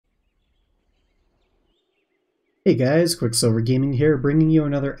Hey guys, Quicksilver Gaming here, bringing you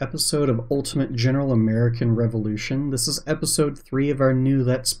another episode of Ultimate General American Revolution. This is episode 3 of our new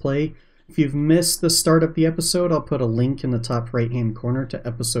Let's Play. If you've missed the start of the episode, I'll put a link in the top right-hand corner to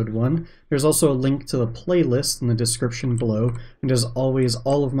episode 1. There's also a link to the playlist in the description below, and as always,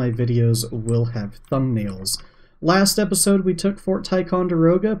 all of my videos will have thumbnails. Last episode, we took Fort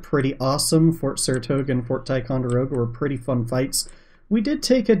Ticonderoga, pretty awesome. Fort Saratoga and Fort Ticonderoga were pretty fun fights. We did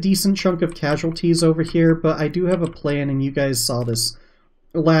take a decent chunk of casualties over here, but I do have a plan, and you guys saw this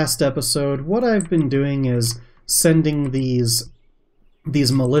last episode. What I've been doing is sending these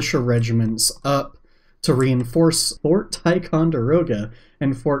militia regiments up to reinforce Fort Ticonderoga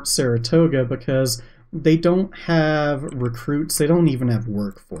and Fort Saratoga because they don't have recruits, they don't even have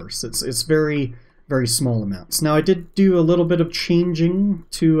workforce. It's very, very small amounts. Now, I did do a little bit of changing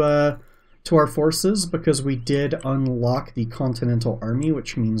to our forces because we did unlock the Continental Army,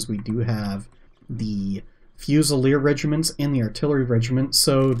 which means we do have the Fusilier regiments and the artillery regiment.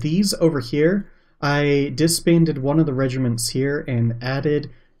 So these over here, I disbanded one of the regiments here and added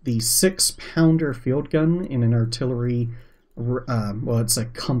the 6-pounder field gun in an artillery, well, it's a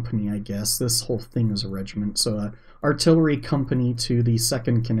company, I guess. This whole thing is a regiment. So artillery company to the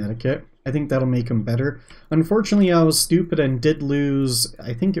 2nd Connecticut. I think that'll make them better. Unfortunately, I was stupid and did lose,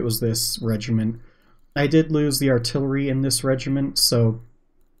 I think it was this regiment. I did lose the artillery in this regiment, so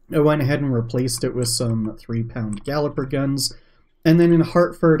I went ahead and replaced it with some 3-pound Galloper guns. And then in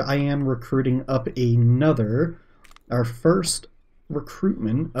Hartford, I am recruiting up our first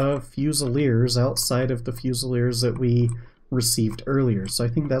recruitment of Fusiliers outside of the Fusiliers that we received earlier. So I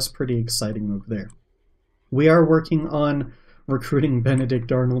think that's pretty exciting over there. We are working on recruiting Benedict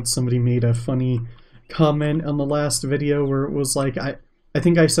Arnold. Somebody made a funny comment on the last video where it was like, I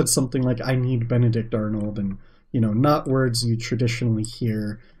think I said something like, I need Benedict Arnold, and, you know, not words you traditionally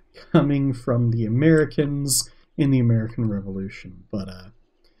hear coming from the Americans in the American Revolution, but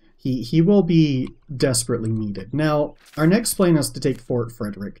he will be desperately needed. Now, our next plan is to take Fort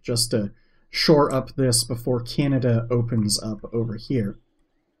Frederick, just to shore up this before Canada opens up over here.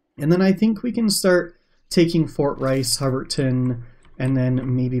 And then I think we can start taking Fort Rice, Hubbardton, and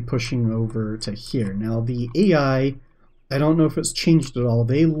then maybe pushing over to here. Now, the AI, I don't know if it's changed at all.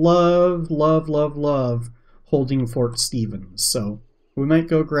 They love holding Fort Stevens. So we might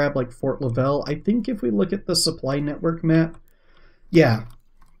go grab like Fort Lavelle. I think if we look at the supply network map, yeah,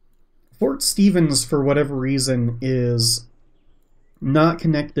 Fort Stevens, for whatever reason, is not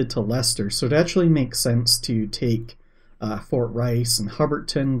connected to Leicester. So it actually makes sense to take Fort Rice and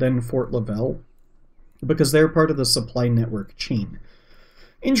Hubbardton, then Fort Lavelle, because they're part of the supply network chain.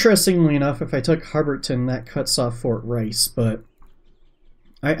 Interestingly enough, if I took Hubbardton, that cuts off Fort Rice, but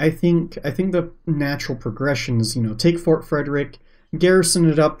I think the natural progression is, you know, take Fort Frederick, garrison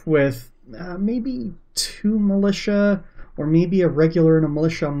it up with maybe 2 militia, or maybe a regular and a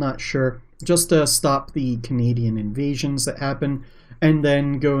militia, I'm not sure, just to stop the Canadian invasions that happen, and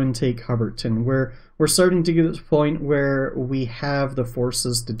then go and take Hubbardton. We're starting to get to the point where we have the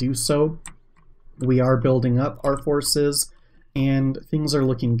forces to do so. We are building up our forces, and things are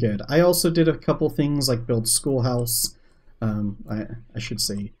looking good. I also did a couple things like build schoolhouse. I should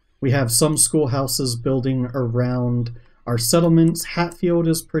say we have some schoolhouses building around our settlements. Hatfield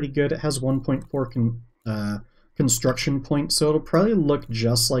is pretty good. It has 1.4 construction points, so it'll probably look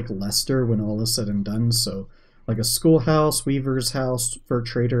just like Leicester when all is said and done. So like a schoolhouse, weaver's house, fur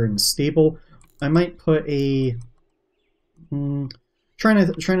trader, and stable. I might put a... Trying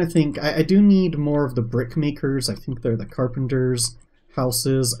to think, I do need more of the brickmakers. I think they're the carpenters'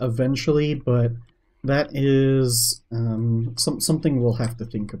 houses eventually, but that is something we'll have to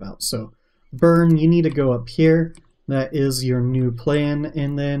think about. So, Burn, you need to go up here. That is your new plan,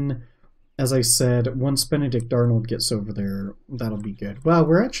 and then, as I said, once Benedict Arnold gets over there, that'll be good. Wow,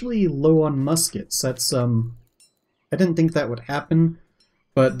 we're actually low on muskets. That's, I didn't think that would happen,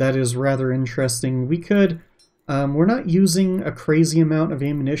 but that is rather interesting. We could... we're not using a crazy amount of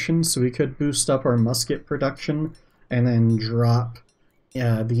ammunition, so we could boost up our musket production and then drop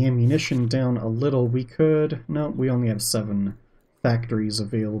the ammunition down a little. We could... No, we only have 7 factories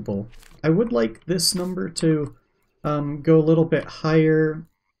available. I would like this number to go a little bit higher.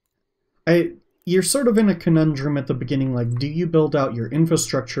 You're sort of in a conundrum at the beginning, like, do you build out your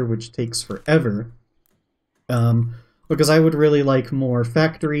infrastructure, which takes forever? Because I would really like more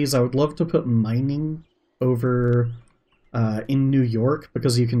factories. I would love to put mining over in New York,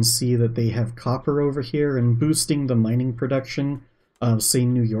 because you can see that they have copper over here, and boosting the mining production of, say,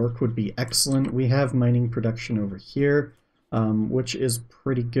 New York would be excellent. We have mining production over here, which is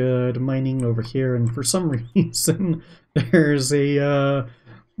pretty good. Mining over here, and for some reason there's a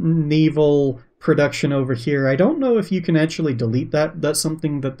naval production over here. I don't know if you can actually delete that. That's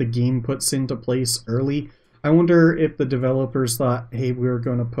something that the game puts into place early. I wonder if the developers thought, hey, we're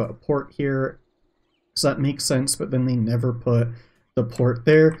going to put a port here, so that makes sense, but then they never put the port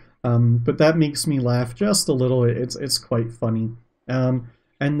there. But that makes me laugh just a little. It's quite funny. And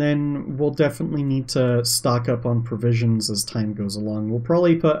then we'll definitely need to stock up on provisions as time goes along. We'll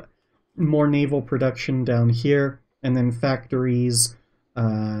probably put more naval production down here, and then factories,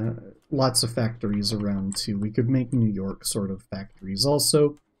 lots of factories around too. We could make New York sort of factories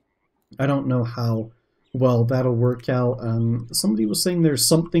also. I don't know how well that'll work out. Somebody was saying there's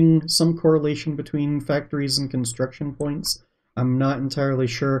some correlation between factories and construction points. I'm not entirely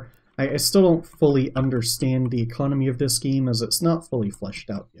sure. I still don't fully understand the economy of this game as it's not fully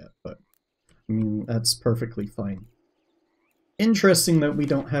fleshed out yet, but I mean, that's perfectly fine. Interesting that we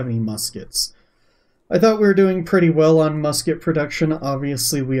don't have any muskets. I thought we were doing pretty well on musket production.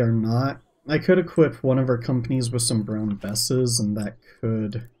 Obviously we are not. I could equip one of our companies with some brown besses, and that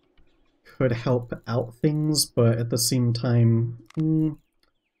could help out things, but at the same time,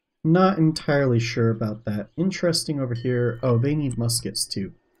 not entirely sure about that. Interesting over here. Oh, they need muskets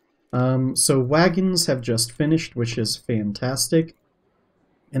too. So wagons have just finished, which is fantastic.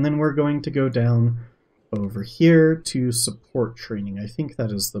 And then we're going to go down over here to support training. I think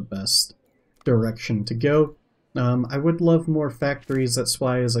that is the best direction to go. I would love more factories. That's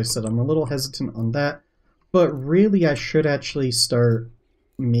why, as I said, I'm a little hesitant on that. But really, I should actually start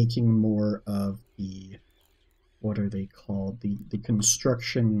making more of the, what are they called? The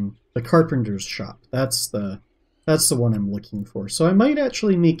construction, the carpenter's shop. That's the one I'm looking for. So I might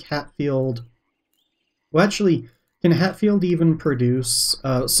actually make Hatfield. Well, actually, can Hatfield even produce?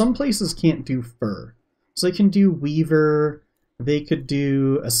 Some places can't do fur. So they can do weaver, they could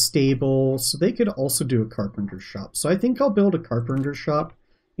do a stable, so they could also do a carpenter's shop. So I think I'll build a carpenter's shop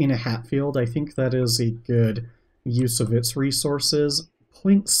in a Hatfield. I think that is a good use of its resources.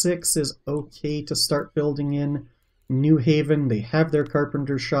 0.6 is okay to start building in. New Haven, they have their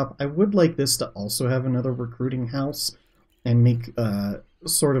carpenter's shop. I would like this to also have another recruiting house and make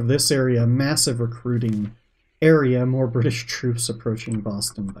sort of this area a massive recruiting area, more British troops approaching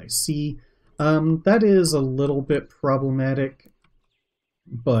Boston by sea. That is a little bit problematic,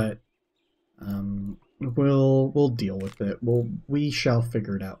 but we'll deal with it. We shall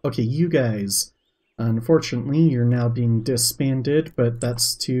figure it out. Okay, you guys, unfortunately, you're now being disbanded, but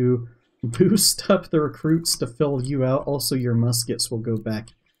that's to boost up the recruits to fill you out. Also, your muskets will go back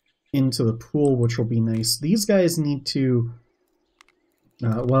into the pool, which will be nice. These guys need to,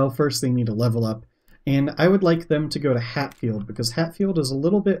 well, first they need to level up, and I would like them to go to Hatfield, because Hatfield is a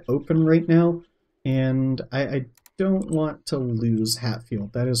little bit open right now, and I don't want to lose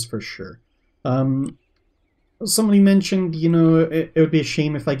Hatfield, that is for sure. Somebody mentioned, you know, it would be a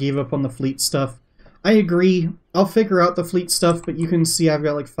shame if I gave up on the fleet stuff. I agree. I'll figure out the fleet stuff, but you can see I've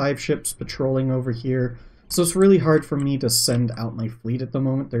got like 5 ships patrolling over here. So it's really hard for me to send out my fleet at the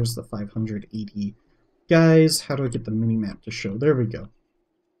moment. There's the 580 guys. How do I get the mini-map to show? There we go.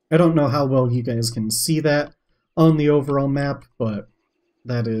 I don't know how well you guys can see that on the overall map, but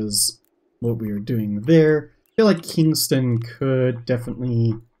that is what we are doing there. I feel like Kingston could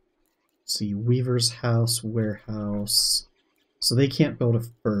definitely, see, Weaver's house, warehouse. So they can't build a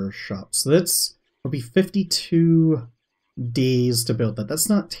fur shop. So it'll be 52 days to build that. That's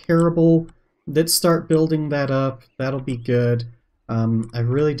not terrible. Let's start building that up. That'll be good. I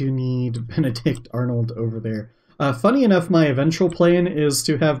really do need Benedict Arnold over there. Funny enough, my eventual plan is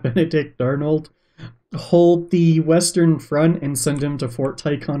to have Benedict Arnold hold the Western Front and send him to Fort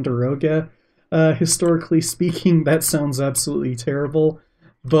Ticonderoga. Historically speaking, that sounds absolutely terrible.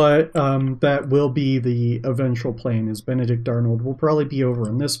 But that will be the eventual plan, is Benedict Arnold will probably be over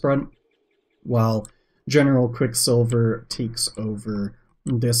on this front, while General Quicksilver takes over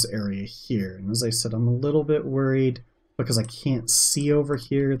this area here. And as I said, I'm a little bit worried because I can't see over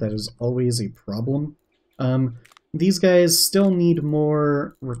here. That is always a problem. These guys still need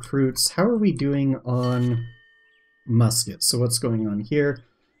more recruits. How are we doing on muskets? So what's going on here?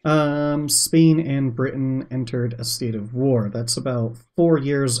 Spain and Britain entered a state of war. That's about 4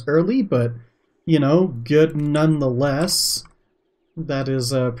 years early, but, you know, good nonetheless. That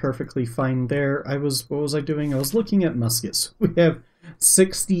is perfectly fine there. What was I doing? I was looking at muskets. We have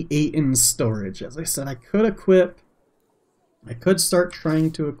 68 in storage. As I said, I could start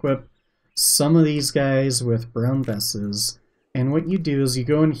trying to equip some of these guys with brown besses. And what you do is you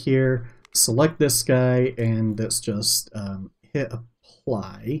go in here, select this guy, and let's just hit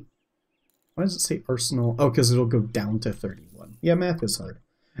apply. Why does it say arsenal? Oh, because it'll go down to 31. Yeah, math is hard.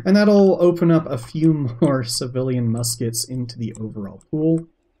 And that'll open up a few more civilian muskets into the overall pool.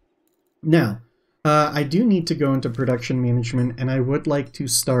 Now, I do need to go into production management, and I would like to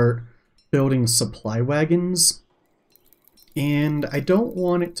start building supply wagons. And I don't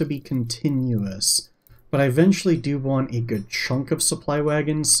want it to be continuous, but I eventually do want a good chunk of supply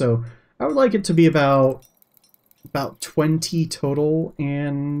wagons, so I would like it to be about 20 total,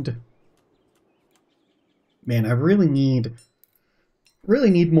 and man, I really need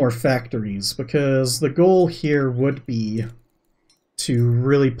more factories, because the goal here would be to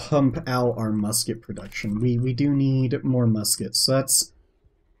really pump out our musket production. We do need more muskets, so that's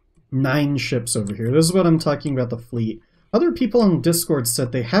 9 ships over here. This is what I'm talking about, the fleet. Other people on Discord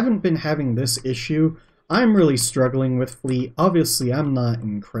said they haven't been having this issue. I'm really struggling with fleet. Obviously, I'm not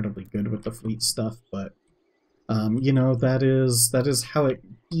incredibly good with the fleet stuff, but you know, that is how it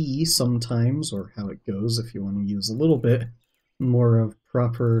be sometimes, or how it goes if you want to use a little bit more of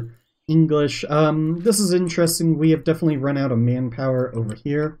proper English. This is interesting. We have definitely run out of manpower over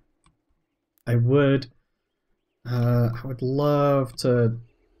here. I would love to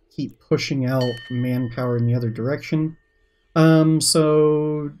keep pushing out manpower in the other direction.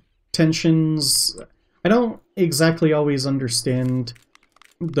 So tensions, I don't exactly always understand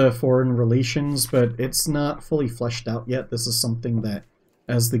the foreign relations, but it's not fully fleshed out yet. This is something that,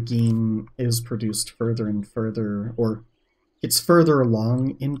 as the game is produced further and further, or it's further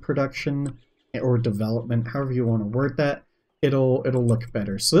along in production or development, however you want to word that, it'll look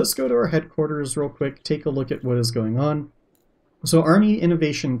better. So let's go to our headquarters real quick, take a look at what is going on. So Army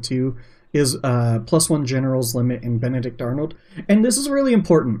Innovation 2 is +1 generals limit in Benedict Arnold, and this is really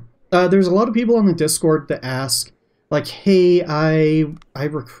important. There's a lot of people on the Discord that ask, like, hey, I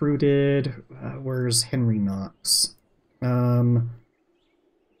recruited, where's Henry Knox? Trying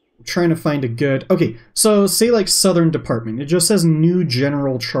to find a good, okay, so say like Southern Department, it just says New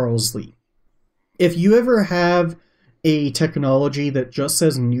General Charles Lee. If you ever have a technology that just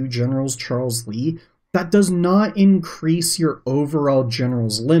says New Generals Charles Lee, that does not increase your overall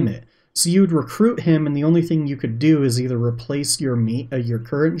general's limit. So you would recruit him, and the only thing you could do is either replace your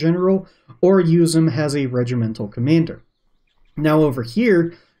current general, or use him as a regimental commander. Now over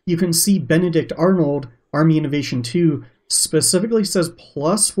here, you can see Benedict Arnold, Army Innovation 2, specifically says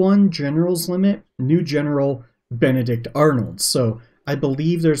 +1 general's limit, new general, Benedict Arnold. So I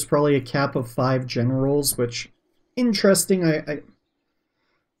believe there's probably a cap of 5 generals, which, interesting, I'm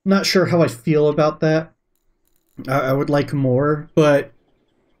not sure how I feel about that. I would like more, but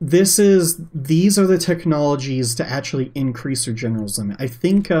these are the technologies to actually increase your general's limit. I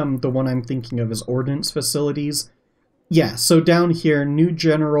think the one I'm thinking of is ordnance facilities. Yeah, so down here, new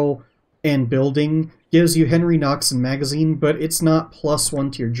general and building gives you Henry Knox and magazine, but it's not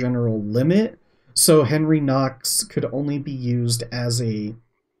 +1 to your general limit. So Henry Knox could only be used as a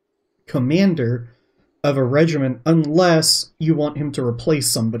commander of a regiment unless you want him to replace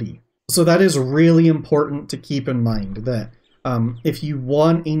somebody. So that is really important to keep in mind, that if you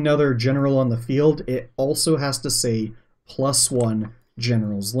want another general on the field, it also has to say +1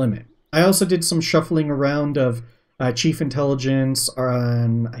 general's limit. I also did some shuffling around of Chief Intelligence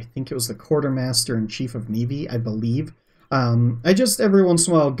on, I think it was the Quartermaster and Chief of Navy, I believe. I just every once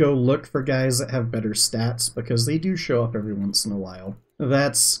in a while go look for guys that have better stats, because they do show up every once in a while.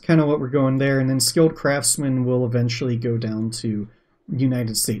 That's kind of what we're going there, and then Skilled Craftsman will eventually go down to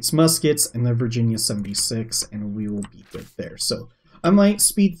United States Muskets and the Virginia 76, and we will be good there. So I might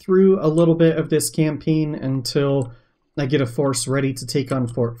speed through a little bit of this campaign until I get a force ready to take on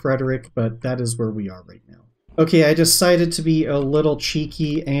Fort Frederick, but that is where we are right now. Okay, I decided to be a little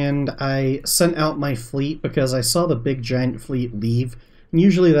cheeky, and I sent out my fleet because I saw the big giant fleet leave, and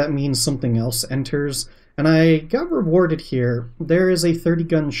usually that means something else enters, and I got rewarded here. There is a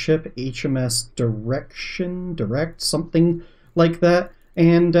 30-gun ship, HMS Direct, something like that,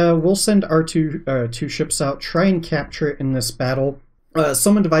 and we'll send our two ships out, try and capture it in this battle.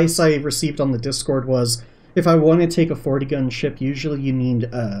 Some advice I received on the Discord was, if I want to take a 40-gun ship, usually you need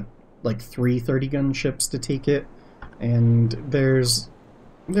like 3 30-gun ships to take it, and there's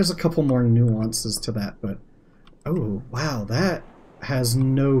a couple more nuances to that, but oh wow, that has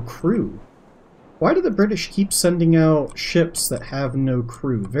no crew. Why do the British keep sending out ships that have no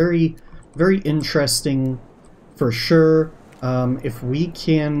crew? Very, very interesting for sure. If we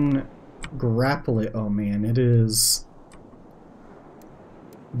can grapple it, oh man, it is...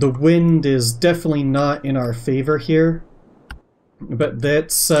 The wind is definitely not in our favor here. But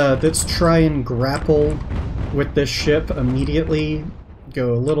let's try and grapple with this ship immediately.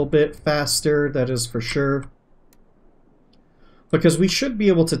 Go a little bit faster, that is for sure. Because we should be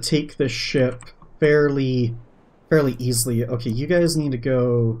able to take this ship fairly easily. Okay, you guys need to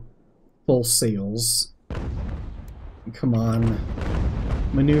go full sails. Come on.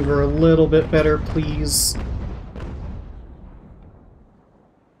 maneuver a little bit better, please.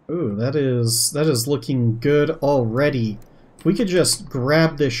 Ooh, that is looking good already. If we could just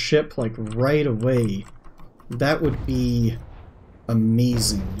grab this ship, like, right away, that would be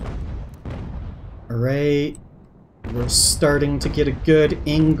amazing. Alright, we're starting to get a good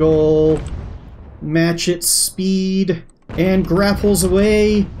angle. Match its speed, and grapples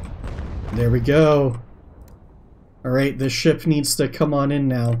away. There we go. Alright, this ship needs to come on in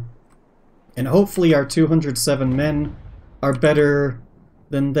now. And hopefully our 207 men are better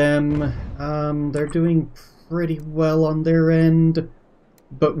than them. They're doing pretty well on their end.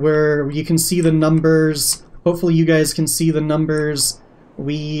 But you can see the numbers. Hopefully you guys can see the numbers.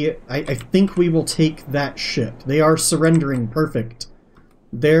 I think we will take that ship. They are surrendering. Perfect.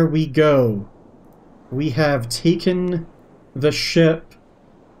 There we go. We have taken the ship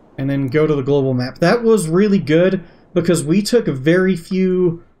and then go to the global map. That was really good because we took very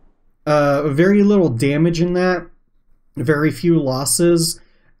little damage in that, very few losses.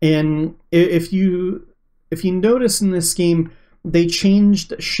 And if you notice in this game, they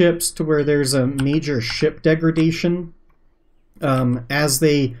changed ships to where there's a major ship degradation as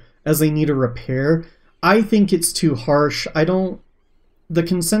they need a repair. I think it's too harsh. The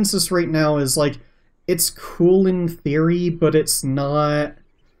consensus right now is like, it's cool in theory, but it's not.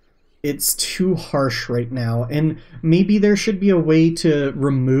 It's too harsh right now, and maybe there should be a way to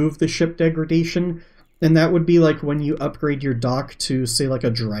remove the ship degradation, and that would be like when you upgrade your dock to, say, like a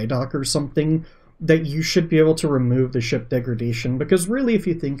dry dock or something, that you should be able to remove the ship degradation, because really, if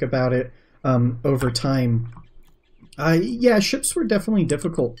you think about it, over time, yeah, ships were definitely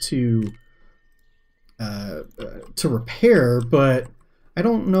difficult to repair, but I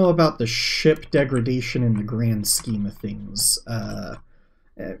don't know about the ship degradation in the grand scheme of things.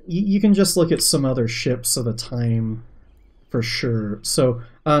 You can just look at some other ships of the time for sure. So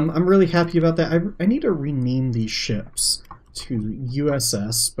I'm really happy about that. I need to rename these ships to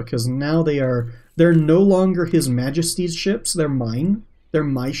USS because now they're no longer His Majesty's ships. They're mine. They're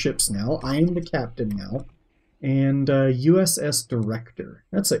my ships now. I am the captain now. And USS Director.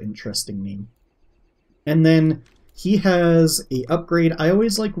 That's an interesting name. And then he has a upgrade. I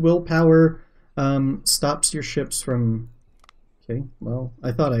always like willpower. Stops your ships from... Okay, well,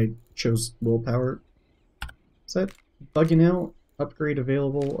 I thought I chose willpower. Is that bugging out? Upgrade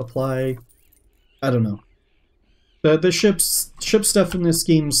available, apply. I don't know. The ship stuff in this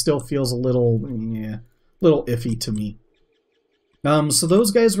game still feels a little iffy to me. So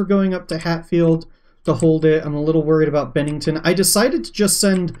those guys were going up to Hatfield to hold it. I'm a little worried about Bennington. I decided to just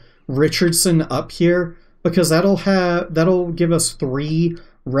send Richardson up here because that'll give us 3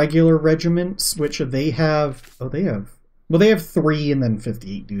 regular regiments, which they have. Oh, they have. Well, they have 3 and then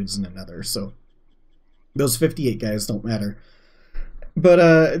 58 dudes in another, so those 58 guys don't matter.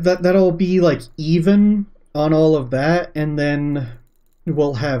 But that'll be like even on all of that, and then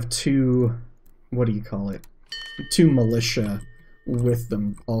we'll have 2, what do you call it? 2 militia with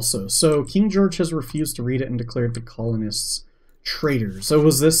them also. So King George has refused to read it and declared the colonists traitors. So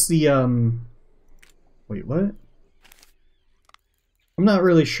was this the wait, what? I'm not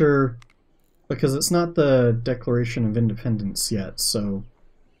really sure. Because it's not the Declaration of Independence yet, so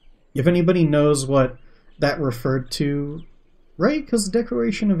if anybody knows what that referred to, right? Because the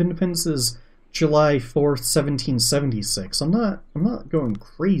Declaration of Independence is July 4th, 1776. I'm not going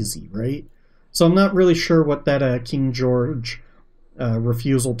crazy, right? So I'm not really sure what that King George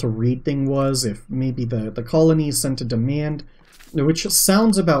refusal to read thing was, if maybe the colonies sent a demand, which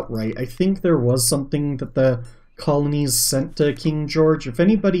sounds about right. I think there was something that the colonies sent to King George. If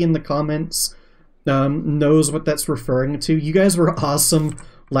anybody in the comments knows what that's referring to. You guys were awesome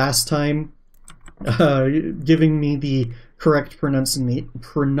last time, giving me the correct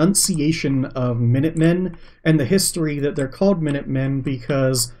pronunciation of Minutemen and the history that they're called Minutemen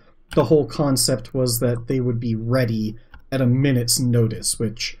because the whole concept was that they would be ready at a minute's notice,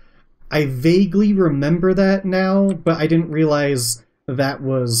 which I vaguely remember that now, but I didn't realize that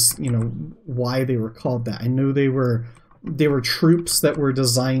was, why they were called that. I know they were troops that were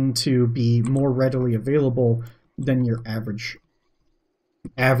designed to be more readily available than your average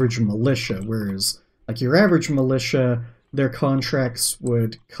militia, whereas like your average militia, their contracts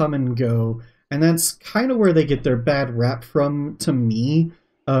would come and go, and that's kind of where they get their bad rap from, to me,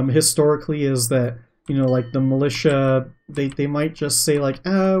 historically, is that, like the militia, they might just say like,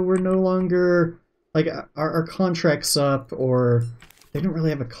 we're no longer, like, our contract's up, or they don't really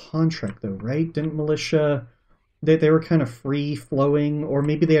have a contract though, right? Didn't militia... They were kind of free-flowing, or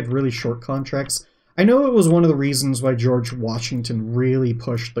maybe they had really short contracts. I know it was one of the reasons why George Washington really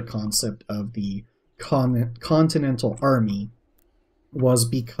pushed the concept of the Continental Army, was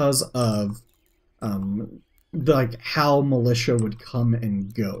because of like how militia would come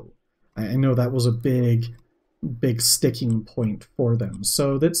and go. I know that was a big sticking point for them.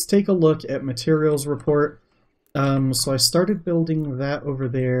 So let's take a look at materials report. So I started building that over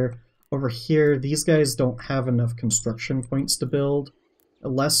there. Over here, these guys don't have enough construction points to build.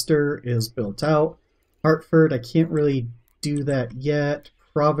 Leicester is built out. Hartford, I can't really do that yet.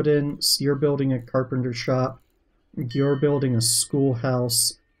 Providence, you're building a carpenter shop. You're building a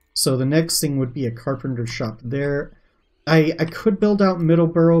schoolhouse. So the next thing would be a carpenter shop there. I could build out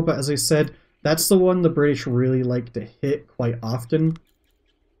Middleborough, but as I said, that's the one the British really like to hit quite often.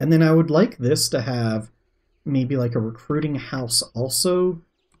 And then I would like this to have maybe like a recruiting house also.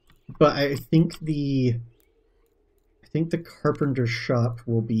 But I think the carpenter shop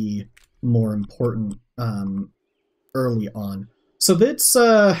will be more important early on. So that's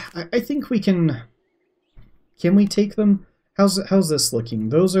I think we can we take them? How's this looking?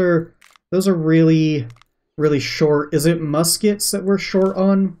 Those are really short. Is it muskets that we're short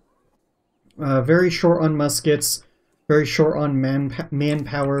on? Very short on muskets, very short on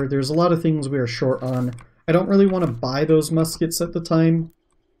manpower. There's a lot of things we are short on. I don't really want to buy those muskets at the time,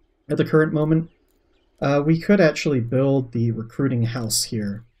 at the current moment. We could actually build the recruiting house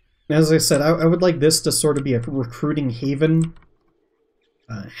here. As I said, I would like this to sort of be a recruiting haven.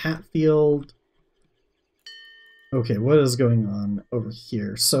 Hatfield. Okay, what is going on over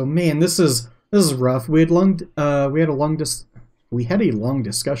here? So, man, this is rough. We had a long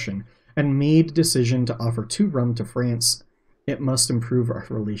discussion and made decision to offer 2 rum to France. It must improve our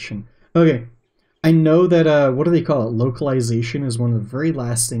relation. Okay, I know that what do they call it? Localization is one of the very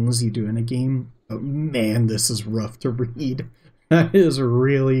last things you do in a game. Oh, man, this is rough to read. That is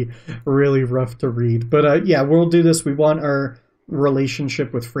really rough to read. But yeah, we'll do this. We want our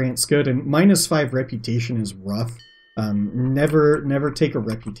relationship with France good, and -5 reputation is rough. Never take a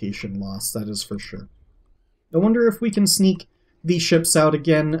reputation loss, that is for sure. I wonder if we can sneak these ships out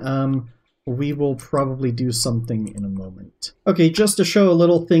again. We will probably do something in a moment. Okay, just to show a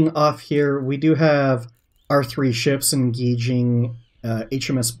little thing off here, we do have our 3 ships engaging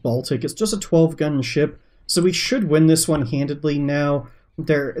HMS Baltic. It's just a 12-gun ship, so we should win this one handedly. Now,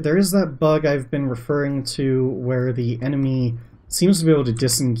 there is that bug I've been referring to where the enemy seems to be able to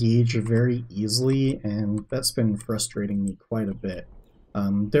disengage very easily, and that's been frustrating me quite a bit.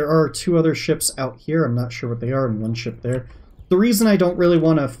 There are 2 other ships out here. I'm not sure what they are, and 1 ship there. The reason I don't really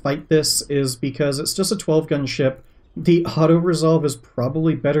want to fight this is because it's just a 12-gun ship. The auto-resolve is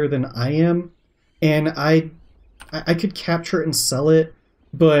probably better than I am, and I could capture it and sell it,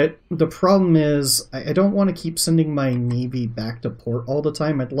 but the problem is I don't want to keep sending my navy back to port all the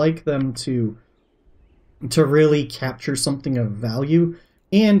time. I'd like them to really capture something of value,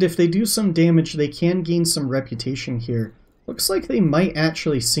 and if they do some damage, they can gain some reputation here. Looks like they might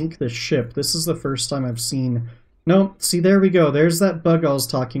actually sink this ship. This is the first time I've seen... No, see, there we go. There's that bug I was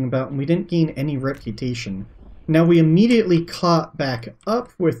talking about, and we didn't gain any reputation. Now, we immediately caught back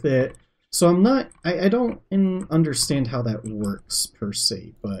up with it, so I'm not... I don't understand how that works, per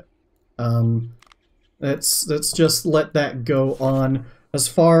se, but... let's just let that go on. As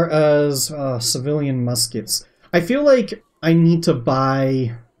far as civilian muskets, I feel like I need to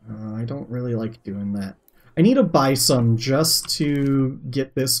buy... I don't really like doing that. I need to buy some just to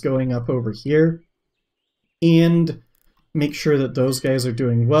get this going up over here and make sure that those guys are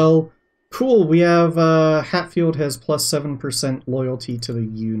doing well. Cool, we have Hatfield has +7% loyalty to the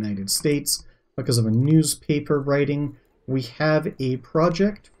United States because of a newspaper writing. We have a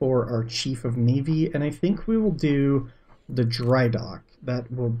project for our Chief of Navy, and I think we will do the dry dock.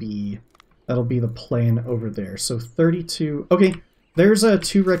 That'll be the plan over there. So 32. Okay, there's a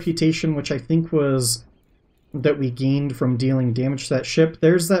 2 reputation, which I think was that we gained from dealing damage to that ship.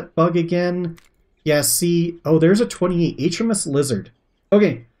 There's that bug again. Yeah, see, oh, there's a 28 HMS Lizard.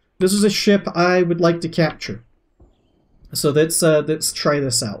 Okay, this is a ship I would like to capture. So let's try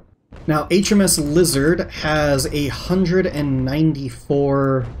this out. Now, HMS Lizard has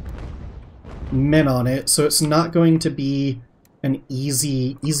 194 men on it, so it's not going to be an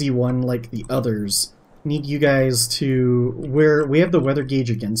easy one like the others. Need you guys to... we have the weather gauge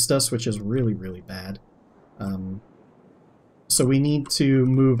against us, which is really bad. So we need to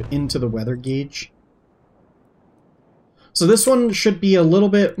move into the weather gauge. So this one should be a little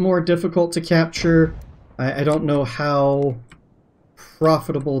bit more difficult to capture. I don't know how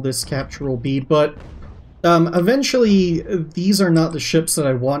profitable this capture will be, but eventually these are not the ships that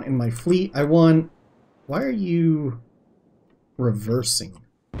I want in my fleet. I want... Why are you reversing?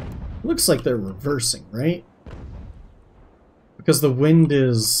 Looks like they're reversing, right? Because the wind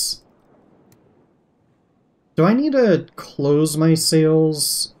is... Do I need to close my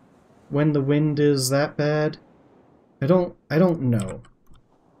sails when the wind is that bad? I don't know.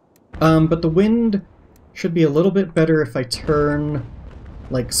 But the wind should be a little bit better if I turn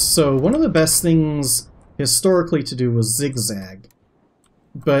like so. One of the best things historically to do was zigzag,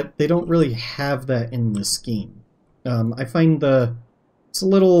 but they don't really have that in this game. I find it's a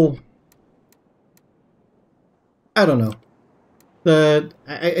little, I don't know.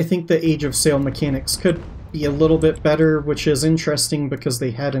 I think the Age of Sail mechanics could be a little bit better, which is interesting because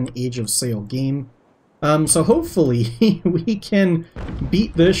they had an Age of Sail game. So hopefully we can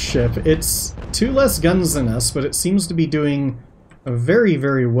beat this ship. It's 2 less guns than us, but it seems to be doing very,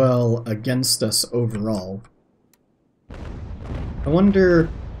 very well against us overall. I wonder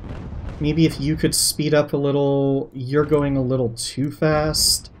maybe if you could speed up a little. You're going a little too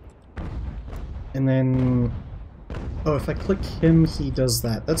fast. And then... oh, if I click him, he does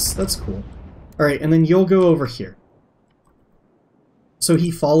that. That's cool. Alright, and then you'll go over here. So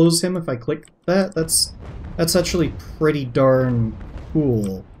he follows him if I click that? That's actually pretty darn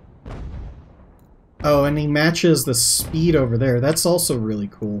cool. Oh, and he matches the speed over there. That's also really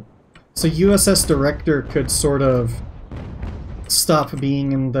cool. So HMS Director could sort of stop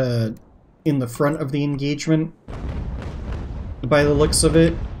being in the front of the engagement by the looks of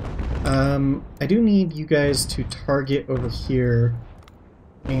it. I do need you guys to target over here,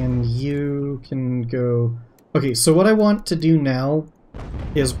 and you can go... okay, so what I want to do now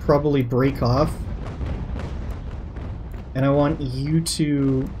is probably break off, and I want you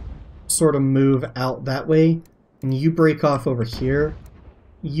to sort of move out that way, and you break off over here.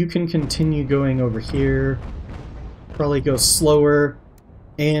 You can continue going over here, probably go slower,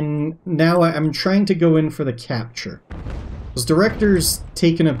 and now I'm trying to go in for the capture. This Director's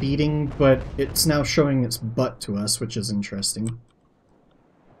taken a beating, but it's now showing its butt to us, which is interesting.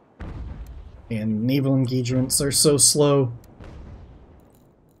 And naval engagements are so slow.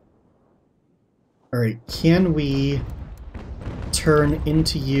 Alright, can we turn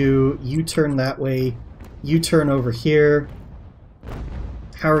into you? You turn that way. You turn over here.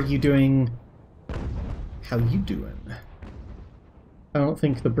 How are you doing? How you doing? I don't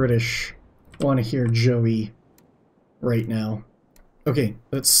think the British want to hear Joey right now. Okay,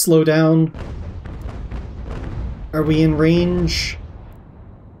 let's slow down. Are we in range?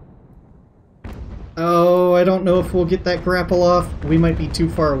 Oh, I don't know if we'll get that grapple off. We might be too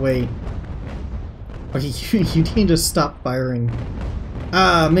far away. Okay, you need to stop firing.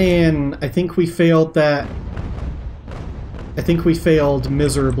 Ah, man, I think we failed that. I think we failed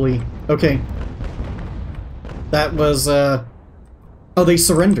miserably. Okay. That was, oh, they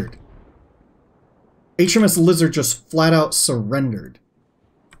surrendered. HMS Lizard just flat out surrendered.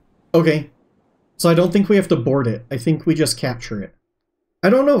 Okay. So I don't think we have to board it. I think we just capture it. I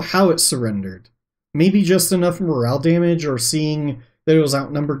don't know how it surrendered. Maybe just enough morale damage, or seeing that it was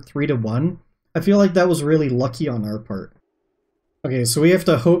outnumbered 3-1. I feel like that was really lucky on our part. Okay, so we have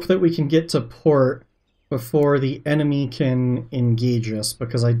to hope that we can get to port before the enemy can engage us,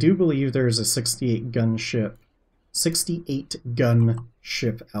 because I do believe there's a 68 gun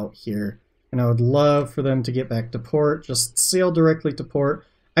ship out here. And I would love for them to get back to port, just sail directly to port.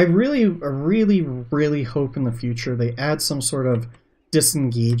 I really hope in the future they add some sort of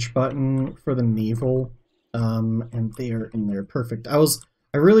disengage button for the naval, and they are in there. Perfect. I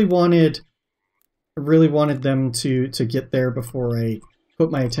really wanted them to get there before I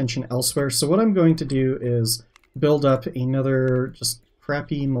put my attention elsewhere. So what I'm going to do is build up another just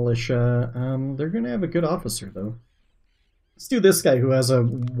crappy militia. They're going to have a good officer though. Let's do this guy who has a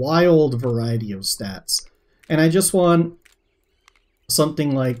wild variety of stats. And I just want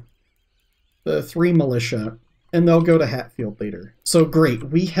something like the 3 militia, and they'll go to Hatfield later. So great,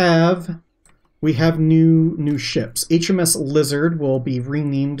 we have new ships. HMS Lizard will be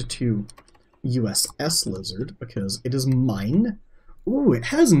renamed to USS Lizard because it is mine. Ooh, it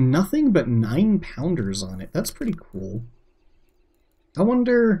has nothing but 9-pounders on it. That's pretty cool.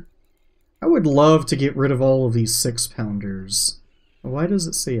 I would love to get rid of all of these 6-pounders. Why does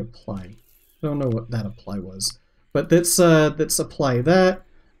it say apply? I don't know what that apply was. But let's apply that.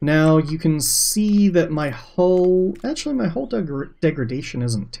 Now you can see that my hull... actually, my hull degradation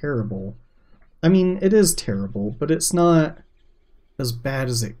isn't terrible. I mean, it is terrible, but it's not as bad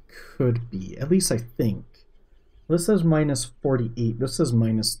as it could be. At least I think. This says -48. This says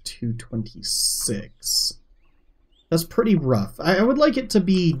 -226. That's pretty rough. I would like it to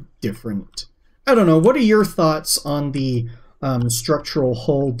be different. I don't know. What are your thoughts on the structural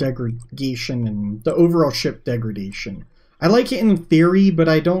hull degradation and the overall ship degradation? I like it in theory, but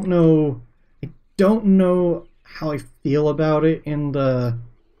I don't know how I feel about it in the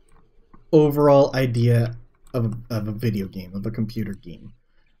overall idea of a video game, of a computer game.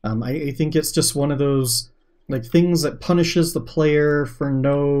 I think it's just one of those like things that punishes the player for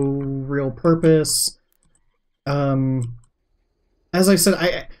no real purpose. As I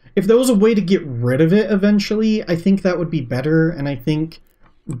said, if there was a way to get rid of it eventually, I think that would be better, and I think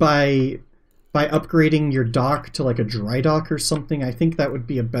by upgrading your dock to like a dry dock or something, I think that would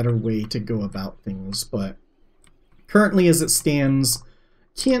be a better way to go about things. But currently as it stands,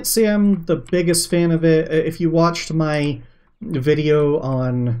 can't say I'm the biggest fan of it. If you watched my video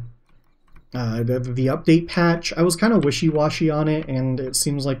on the update patch, I was kind of wishy-washy on it, and it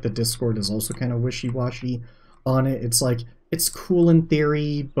seems like the Discord is also kind of wishy-washy on it. It's like, it's cool in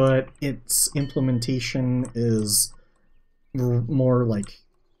theory, but its implementation is more like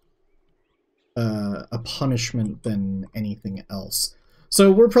a punishment than anything else.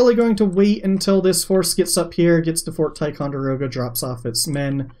 So we're probably going to wait until this force gets up here, gets to Fort Ticonderoga, drops off its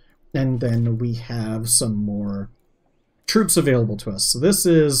men, and then we have some more troops available to us. So this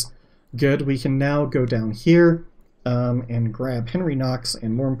is good. We can now go down here and grab Henry Knox,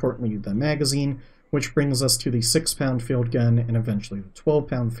 and more importantly the magazine, which brings us to the 6-pound field gun and eventually the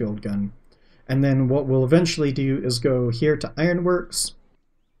 12-pound field gun. And then what we'll eventually do is go here to Ironworks,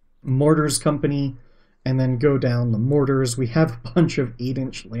 Mortars Company, and then go down the mortars. We have a bunch of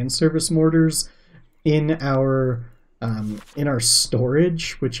 8-inch land service mortars in our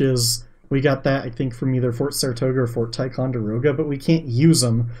storage, which is, we got that I think from either Fort Saratoga or Fort Ticonderoga, but we can't use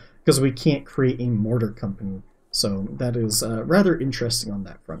them because we can't create a mortar company. So that is rather interesting on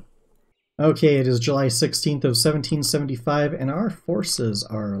that front. Okay, it is July 16th of 1775, and our forces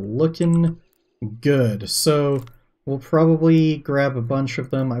are looking good. So we'll probably grab a bunch of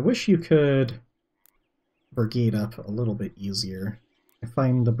them. I wish you could brigade up a little bit easier. I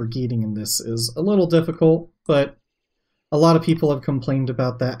find the brigading in this is a little difficult, but a lot of people have complained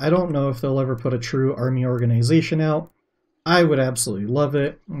about that. I don't know if they'll ever put a true army organization out. I would absolutely love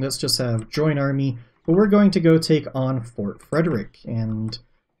it. Let's just have join army, but we're going to go take on Fort Frederick, and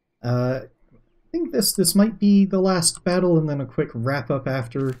I think this might be the last battle, and then a quick wrap up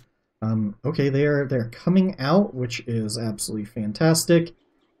after. Okay, they're coming out, which is absolutely fantastic.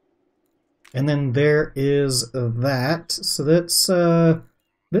 And then there is that. So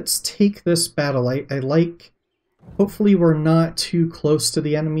let's take this battle. I like. Hopefully we're not too close to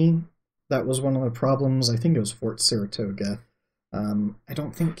the enemy. That was one of the problems. I think it was Fort Saratoga. I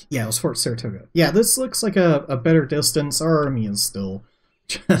don't think. Yeah, it was Fort Saratoga. Yeah, this looks like a better distance. Our army is still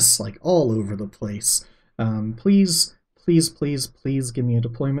just like all over the place. Please give me a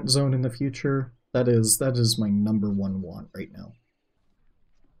deployment zone in the future. That is my #1 want right now.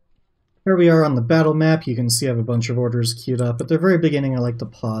 Here we are on the battle map. You can see I have a bunch of orders queued up. At the very beginning, I like to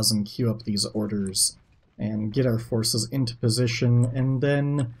pause and queue up these orders and get our forces into position. And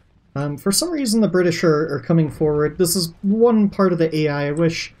then, for some reason, the British are coming forward. This is one part of the AI I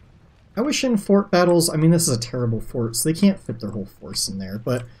wish in fort battles, I mean, this is a terrible fort, so they can't fit their whole force in there,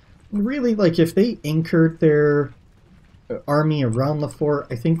 but really, like, if they anchored their army around the fort,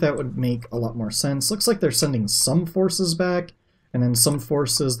 I think that would make a lot more sense. Looks like they're sending some forces back, and then some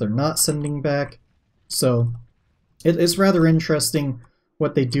forces they're not sending back, so it's rather interesting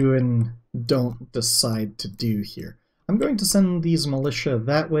what they do and don't decide to do here. I'm going to send these militia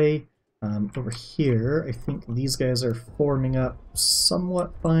that way. Over here, I think these guys are forming up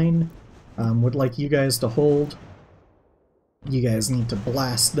somewhat fine. Would like you guys to hold. You guys need to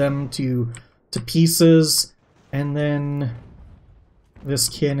blast them to pieces, and then this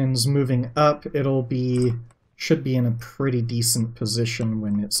cannon's moving up. Should be in a pretty decent position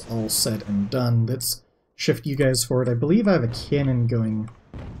when it's all said and done. Let's shift you guys forward. I believe I have a cannon going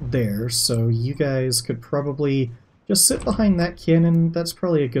there, so you guys could probably just sit behind that cannon. That's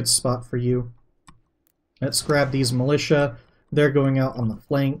probably a good spot for you. Let's grab these militia. They're going out on the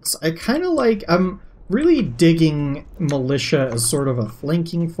flanks. I'm really digging militia as sort of a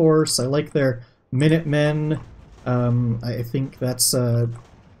flanking force. I like their Minutemen. I think that's like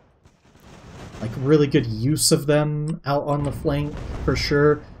really good use of them out on the flank for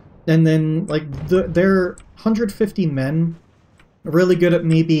sure. And then like their 150 men, really good at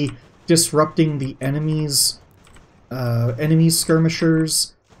maybe disrupting the enemy's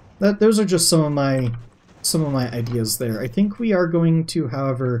skirmishers. Those are just some of my ideas there. I think we are going to,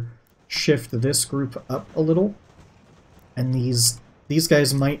 however, shift this group up a little, and these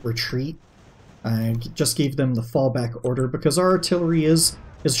guys might retreat. I just gave them the fallback order because our artillery is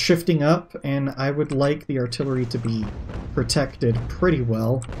shifting up, and I would like the artillery to be protected pretty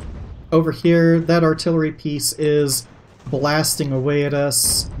well. Over here, that artillery piece is blasting away at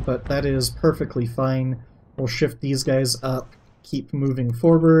us, but that is perfectly fine. We'll shift these guys up, keep moving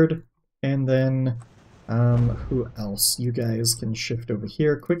forward, and then Who else? You guys can shift over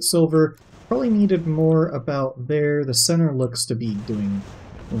here. Quicksilver probably needed more about there. The center looks to be doing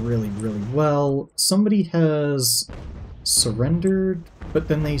really, really well. Somebody has surrendered, but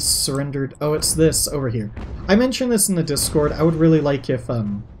then they surrendered. Oh, it's this over here. I mentioned this in the Discord. I would really like if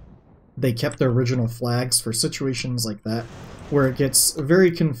they kept their original flags for situations like that, where it gets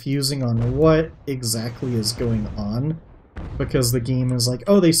very confusing on what exactly is going on, because the game is like,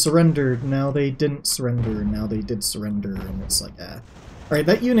 oh, they surrendered, now they didn't surrender, now they did surrender, and it's like, ah. Alright,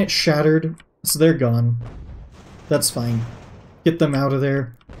 that unit shattered, so they're gone. That's fine. Get them out of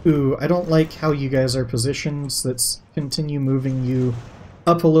there. Ooh, I don't like how you guys are positioned, so let's continue moving you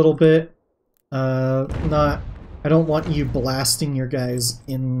up a little bit. I don't want you blasting your guys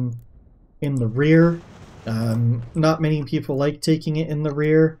in the rear. Not many people like taking it in the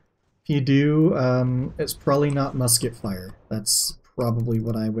rear. If you do, it's probably not musket fire. That's probably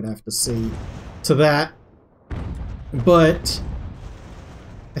what I would have to say to that. But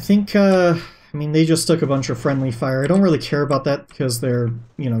I think, I mean, they just took a bunch of friendly fire. I don't really care about that because they're,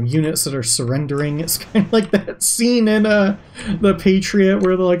 you know, units that are surrendering. It's kind of like that scene in The Patriot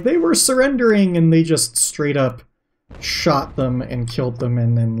where they're like, they were surrendering, and they just straight up shot them and killed them.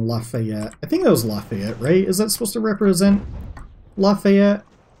 And then Lafayette, I think that was Lafayette, right? Is that supposed to represent Lafayette?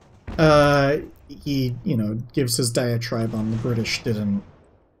 He, you know, gives his diatribe on the British didn't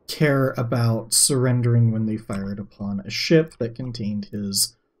care about surrendering when they fired upon a ship that contained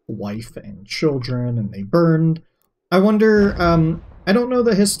his wife and children, and they burned. I wonder, I don't know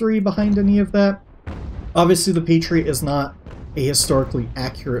the history behind any of that. Obviously, The Patriot is not a historically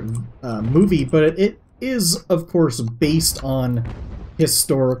accurate movie, but it is, of course, based on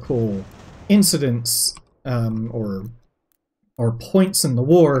historical incidents or points in the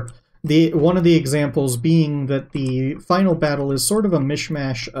war. One of the examples being that the final battle is sort of a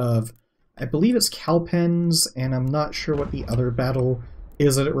mishmash of, I believe it's Cowpens, and I'm not sure what the other battle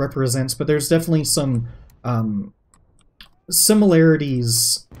is that it represents, but there's definitely some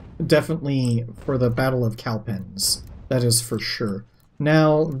similarities, definitely, for the Battle of Cowpens. That is for sure.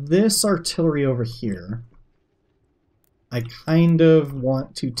 Now, this artillery over here, I kind of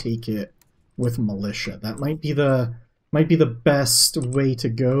want to take it with militia. That might be the best way to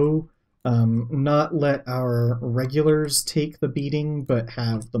go. Not let our regulars take the beating, but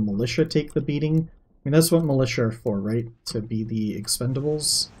have the militia take the beating. I mean, that's what militia are for, right? To be the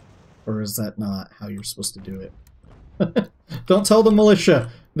expendables? Or is that not how you're supposed to do it? Don't tell the militia!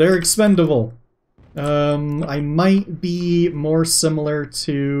 They're expendable! I might be more similar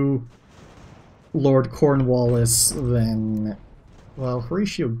to Lord Cornwallis than... Well,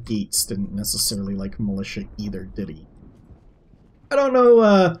 Horatio Gates didn't necessarily like militia either, did he? I don't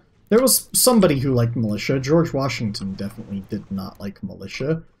know, there was somebody who liked militia. George Washington definitely did not like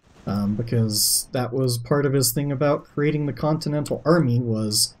militia, because that was part of his thing about creating the Continental Army,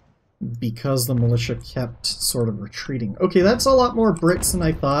 was because the militia kept sort of retreating. Okay, that's a lot more Brits than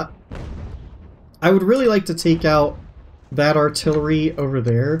I thought. I would really like to take out that artillery over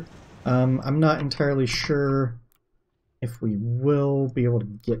there. I'm not entirely sure if we will be able to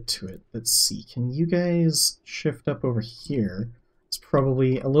get to it. Let's see, can you guys shift up over here? It's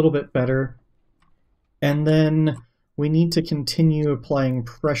probably a little bit better. And then we need to continue applying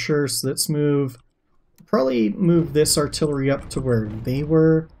pressure, so let's probably move this artillery up to where they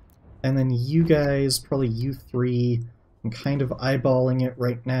were, and then you guys, probably you three, I'm kind of eyeballing it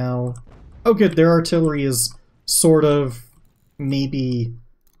right now. Oh good, their artillery is sort of maybe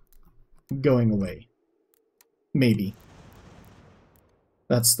going away. Maybe.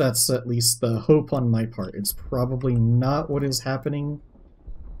 That's at least the hope on my part. It's probably not what is happening,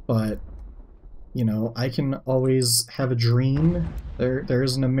 but, you know, I can always have a dream. There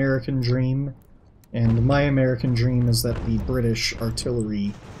is an American dream, and my American dream is that the British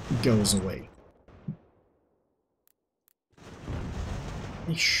artillery goes away.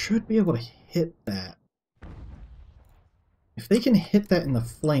 They should be able to hit that. If they can hit that in the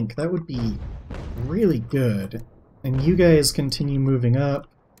flank, that would be really good. And you guys continue moving up.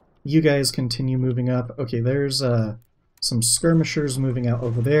 You guys continue moving up. Okay, there's some skirmishers moving out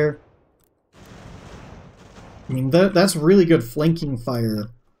over there. I mean, that's really good flanking fire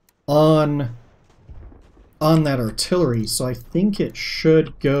on that artillery, so I think it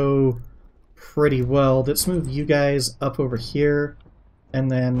should go pretty well. Let's move you guys up over here,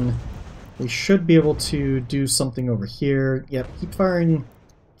 and then we should be able to do something over here. Yep, keep firing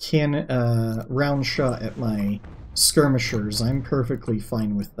round shot at my skirmishers. I'm perfectly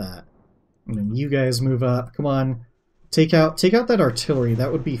fine with that. And then you guys move up. Come on, take out that artillery.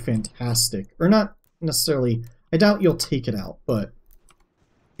 That would be fantastic. Or not necessarily. I doubt you'll take it out, but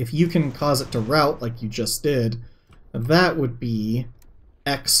if you can cause it to rout like you just did, that would be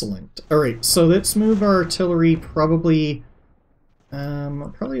excellent. Alright, so let's move our artillery probably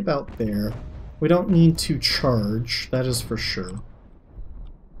about there. We don't need to charge, that is for sure.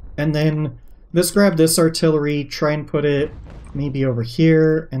 And then let's grab this artillery, try and put it maybe over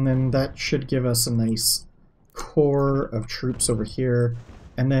here, and then that should give us a nice core of troops over here.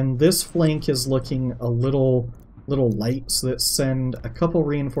 And then this flank is looking a little light, so let's send a couple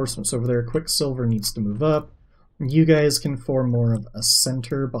reinforcements over there. Quicksilver needs to move up. You guys can form more of a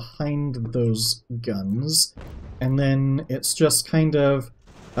center behind those guns. And then it's just kind of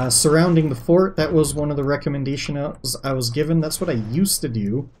surrounding the fort. That was one of the recommendations I was given. That's what I used to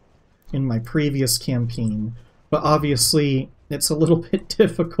do in my previous campaign. But obviously, it's a little bit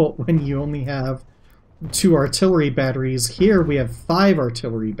difficult when you only have 2 artillery batteries. Here we have 5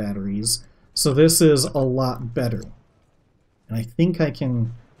 artillery batteries, so this is a lot better. And I think I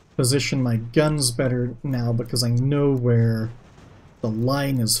can position my guns better now because I know where the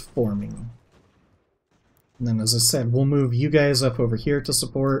line is forming. And then, as I said, we'll move you guys up over here to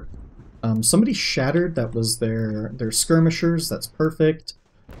support. Somebody shattered, that was their skirmishers, that's perfect.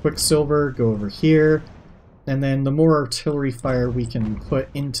 Quicksilver, go over here. And then the more artillery fire we can put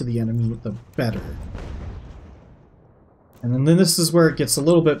into the enemy, the better. And then this is where it gets a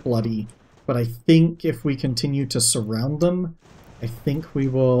little bit bloody, but I think if we continue to surround them, I think we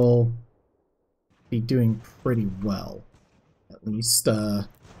will be doing pretty well. At least,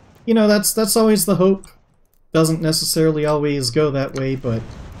 you know, that's always the hope. Doesn't necessarily always go that way, but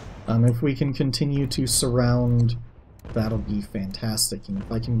if we can continue to surround, that'll be fantastic. And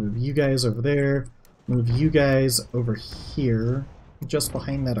if I can move you guys over there, move you guys over here, just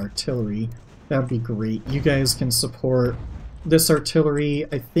behind that artillery, that would be great. You guys can support this artillery.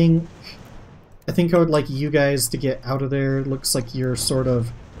 I think I would like you guys to get out of there. It looks like you're sort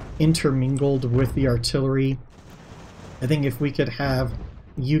of intermingled with the artillery. I think if we could have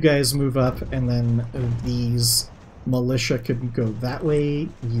you guys move up and then these militia could go that way,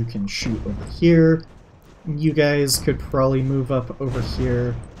 you can shoot over here. You guys could probably move up over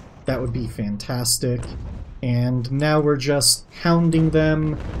here. That would be fantastic. And now we're just hounding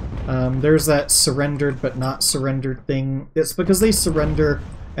them. There's that surrendered but not surrendered thing. It's because they surrender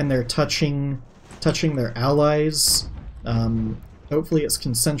and they're touching their allies. Hopefully it's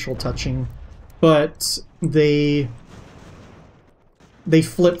consensual touching, but they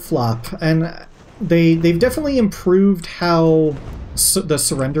flip-flop, and they've definitely improved how the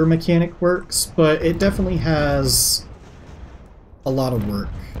surrender mechanic works, but it definitely has a lot of work.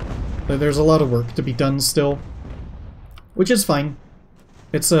 There's a lot of work to be done still, which is fine.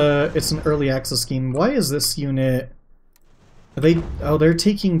 It's an early access game. Why is this unit... they're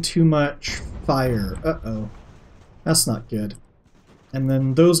taking too much fire. Uh-oh. That's not good. And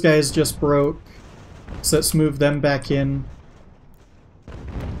then those guys just broke, so let's move them back in.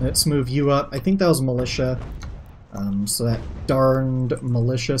 Let's move you up. I think that was militia. So that darned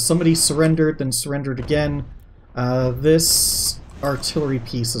militia. Somebody surrendered, then surrendered again. This artillery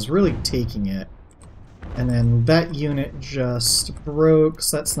piece is really taking it. And then that unit just broke,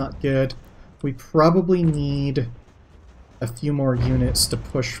 so that's not good. We probably need a few more units to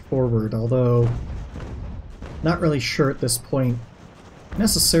push forward, although not really sure at this point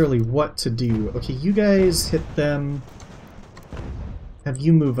necessarily what to do. Okay, you guys hit them. Have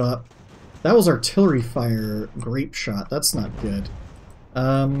you move up. That was artillery fire, grape shot. That's not good.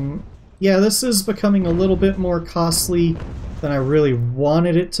 Yeah, this is becoming a little bit more costly than I really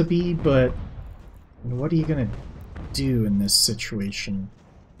wanted it to be, but what are you gonna do in this situation?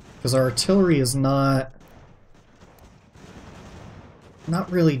 Because our artillery is not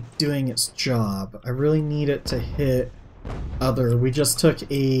really doing its job. I really need it to hit other. We just took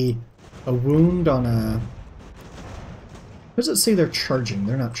a wound on a... What does it say they're charging?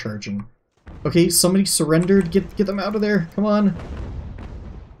 They're not charging. Okay, somebody surrendered. Get them out of there. Come on.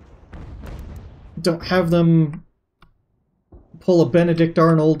 Don't have them pull a Benedict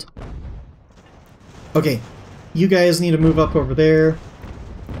Arnold. Okay, you guys need to move up over there.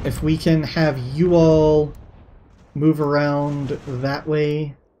 If we can have you all move around that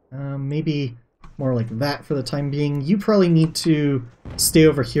way, maybe more like that for the time being. You probably need to stay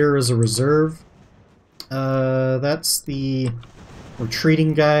over here as a reserve. That's the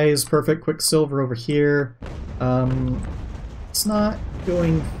retreating guys. Perfect. Quicksilver over here. It's not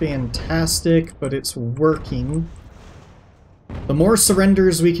going fantastic, but it's working. The more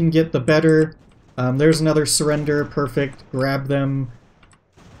surrenders we can get, the better. There's another surrender. Perfect. Grab them.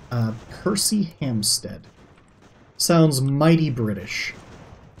 Percy Hampstead. Sounds mighty British.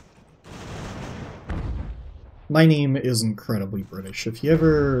 My name is incredibly British. If you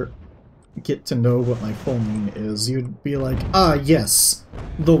ever get to know what my full name is, you'd be like, ah, yes,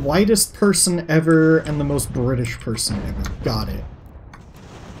 the whitest person ever and the most British person ever. Got it.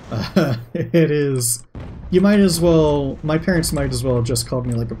 It is... You might as well... My parents might as well have just called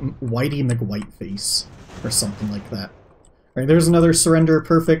me, like, Whitey McWhiteface, or something like that. Alright, there's another surrender.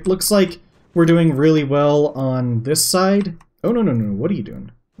 Perfect. Looks like we're doing really well on this side. Oh, no, no, no. What are you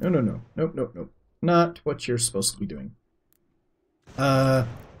doing? No, no, no. Nope, nope, nope. Not what you're supposed to be doing.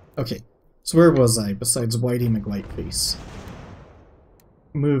 Okay. So where was I, besides Whitey McWhiteface?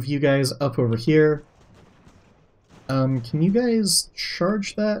 Move you guys up over here. Can you guys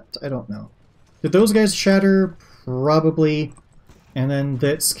charge that? I don't know. Did those guys shatter? Probably. And then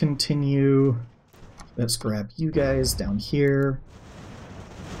let's continue. Let's grab you guys down here.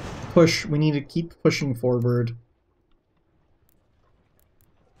 Push. We need to keep pushing forward.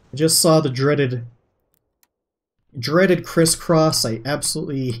 I just saw the dreaded crisscross. I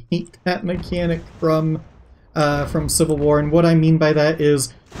absolutely hate that mechanic from Civil War, and what I mean by that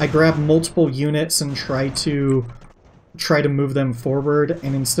is I grab multiple units and try to move them forward,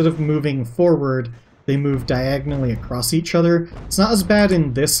 and instead of moving forward, they move diagonally across each other. It's not as bad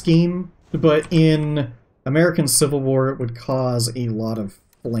in this game, but in American Civil War it would cause a lot of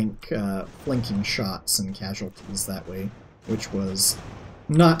flanking shots and casualties that way, which was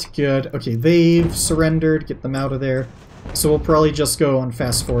not good. Okay, they've surrendered. Get them out of there. So we'll probably just go on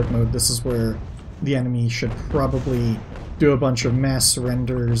fast forward mode. This is where the enemy should probably do a bunch of mass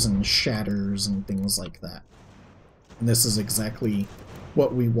surrenders and shatters and things like that. And this is exactly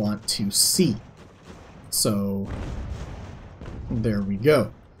what we want to see. So there we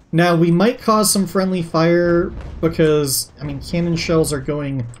go. Now we might cause some friendly fire because, I mean, cannon shells are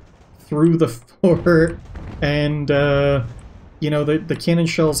going through the fort, and you know, the cannon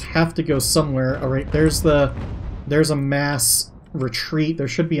shells have to go somewhere. Alright, there's a mass retreat. There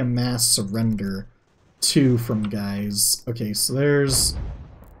should be a mass surrender, too, from guys. Okay, so there's,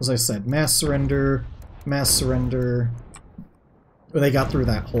 as I said, mass surrender, mass surrender. Well, they got through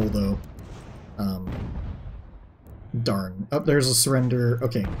that hole, though. Darn. Oh, there's a surrender.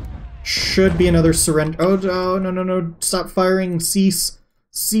 Okay. Should be another surrender. Oh, no, no, no, no. Stop firing. Cease.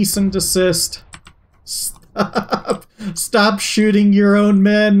 Cease and desist. Stop! Stop shooting your own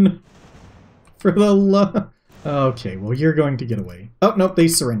men! For the love... Okay, well, you're going to get away. Oh, nope, they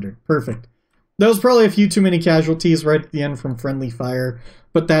surrendered. Perfect. That was probably a few too many casualties right at the end from friendly fire,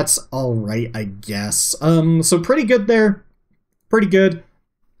 but that's alright, I guess. So pretty good there. Pretty good.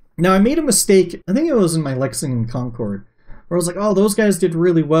 Now, I made a mistake. I think it was in my Lexington Concord, where I was like, oh, those guys did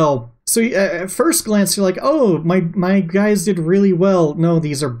really well. So at first glance, you're like, oh, my guys did really well. No,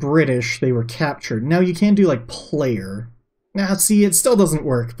 these are British. They were captured. Now you can do, like, player. Now, see, it still doesn't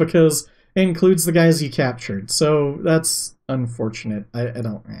work, because it includes the guys you captured. So that's unfortunate. I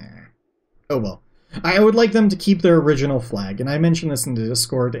don't... Oh, well. I would like them to keep their original flag, and I mentioned this in the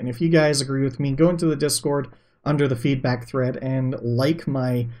Discord, and if you guys agree with me, go into the Discord under the feedback thread and like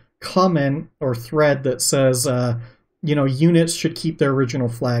my comment or thread that says, you know, units should keep their original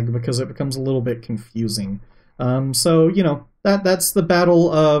flag because it becomes a little bit confusing. So, you know, that's the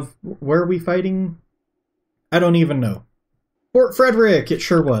battle of... Where are we fighting? I don't even know. Fort Frederick! It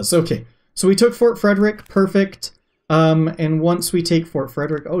sure was. Okay, so we took Fort Frederick. Perfect. And once we take Fort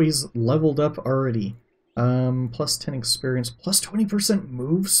Frederick... Oh, he's leveled up already. Plus 10 experience. Plus 20%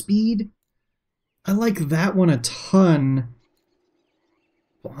 move speed? I like that one a ton.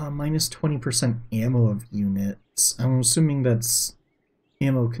 Minus 20% ammo of units. I'm assuming that's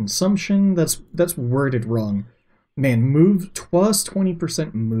ammo consumption. That's worded wrong. Man, move plus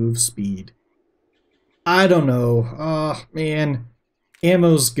 20% move speed. I don't know. Oh, man.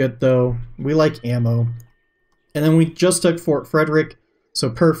 Ammo's good, though. We like ammo. And then we just took Fort Frederick,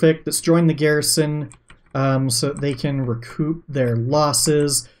 so perfect. Let's join the garrison so they can recoup their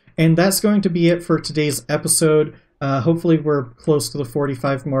losses. And that's going to be it for today's episode. Hopefully we're close to the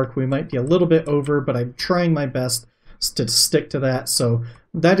 45 mark. We might be a little bit over, but I'm trying my best to stick to that. So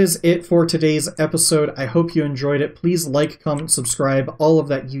that is it for today's episode. I hope you enjoyed it. Please like, comment, subscribe, all of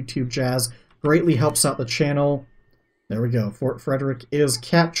that YouTube jazz. Greatly helps out the channel. There we go. Fort Frederick is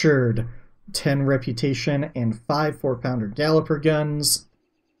captured. 10 reputation and 5 4-pounder Galloper guns.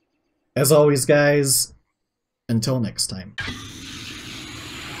 As always, guys, until next time.